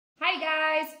Hi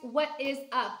guys, what is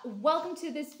up? Welcome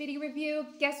to this video review.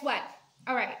 Guess what?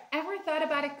 All right, ever thought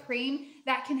about a cream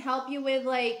that can help you with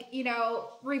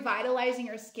revitalizing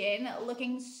your skin,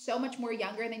 looking so much more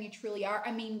younger than you truly are?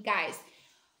 I mean, guys,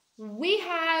 we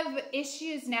have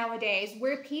issues nowadays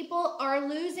where people are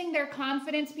losing their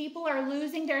confidence, people are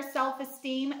losing their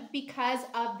self-esteem because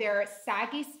of their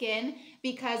saggy skin,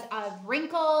 because of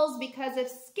wrinkles, because of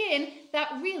skin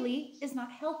that really is not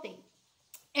healthy.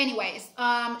 Anyways,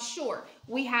 sure,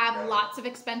 we have lots of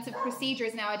expensive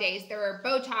procedures nowadays. There are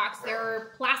Botox, there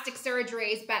are plastic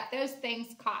surgeries, but those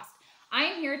things cost. I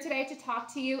am here today to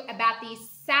talk to you about the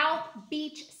South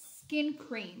Beach Skin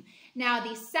Cream. Now,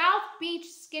 the South Beach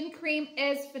Skin Cream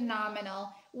is phenomenal.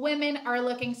 Women are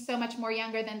looking so much more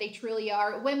younger than they truly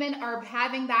are. Women are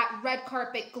having that red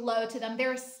carpet glow to them.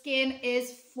 Their skin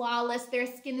is flawless. Their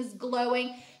skin is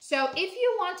glowing. So if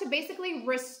you want to basically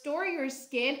restore your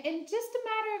skin in just a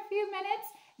matter of a few minutes,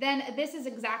 then this is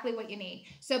exactly what you need.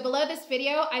 So below this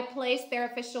video, I placed their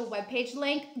official webpage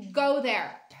link. Go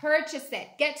there, purchase it,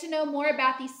 get to know more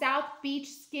about the South Beach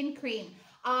Skin Cream.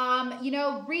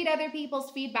 Read other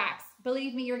people's feedbacks.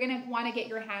 Believe me, you're gonna wanna get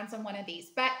your hands on one of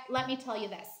these. But let me tell you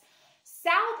this.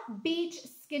 South Beach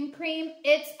Skin Cream,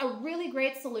 it's a really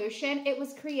great solution. It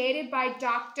was created by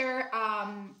Dr.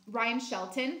 Ryan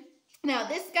Shelton. Now,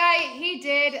 this guy, he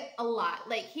did a lot.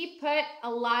 Like, he put a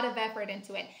lot of effort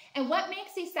into it. And what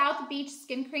makes the South Beach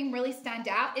Skin Cream really stand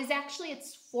out is actually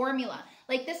its formula.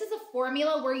 Like, this is a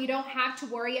formula where you don't have to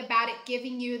worry about it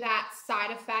giving you that side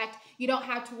effect. You don't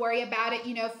have to worry about it,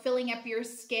 filling up your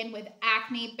skin with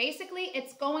acne. Basically,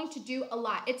 it's going to do a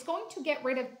lot. It's going to get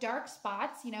rid of dark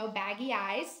spots, baggy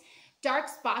eyes, dark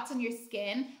spots on your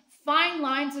skin, fine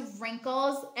lines of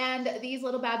wrinkles, and these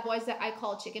little bad boys that I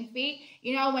call chicken feet,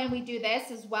 when we do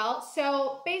this as well.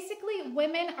 So basically,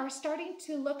 women are starting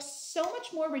to look so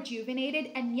much more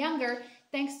rejuvenated and younger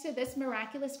thanks to this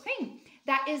miraculous cream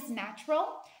that is natural,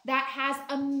 that has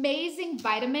amazing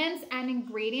vitamins and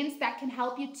ingredients that can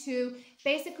help you to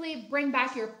basically bring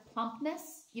back your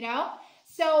plumpness,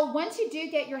 So once you do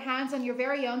get your hands on your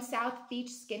very own South Beach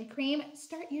Skin Cream,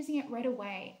 start using it right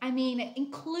away. I mean,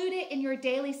 include it in your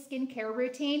daily skincare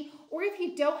routine, or if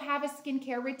you don't have a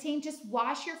skincare routine, just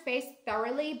wash your face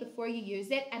thoroughly before you use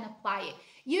it and apply it.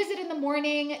 Use it in the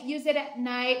morning, use it at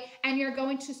night, and you're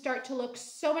going to start to look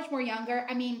so much more younger.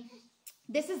 I mean,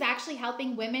 this is actually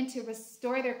helping women to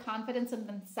restore their confidence in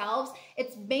themselves.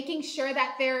 It's making sure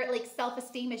that their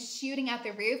self-esteem is shooting out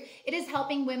the roof. It is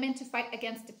helping women to fight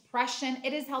against depression.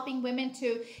 It is helping women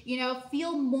to,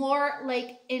 feel more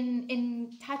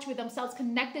in touch with themselves,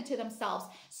 connected to themselves.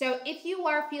 So if you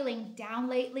are feeling down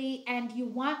lately and you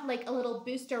want a little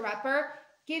booster upper,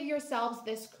 give yourselves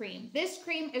this cream. This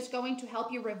cream is going to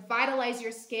help you revitalize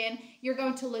your skin. You're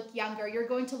going to look younger. You're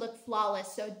going to look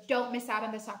flawless. So don't miss out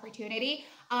on this opportunity.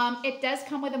 It does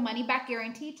come with a money-back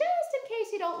guarantee, just in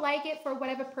case you don't like it for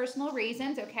whatever personal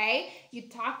reasons, okay? You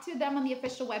talk to them on the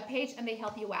official webpage and they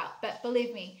help you out. But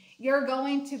believe me, you're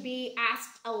going to be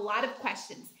asked a lot of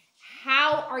questions.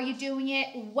 How are you doing it?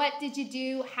 What did you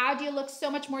do? How do you look so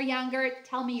much more younger?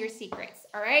 Tell me your secrets,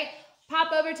 all right?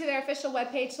 Pop over to their official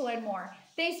webpage to learn more.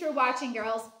 Thanks for watching,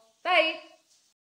 girls. Bye.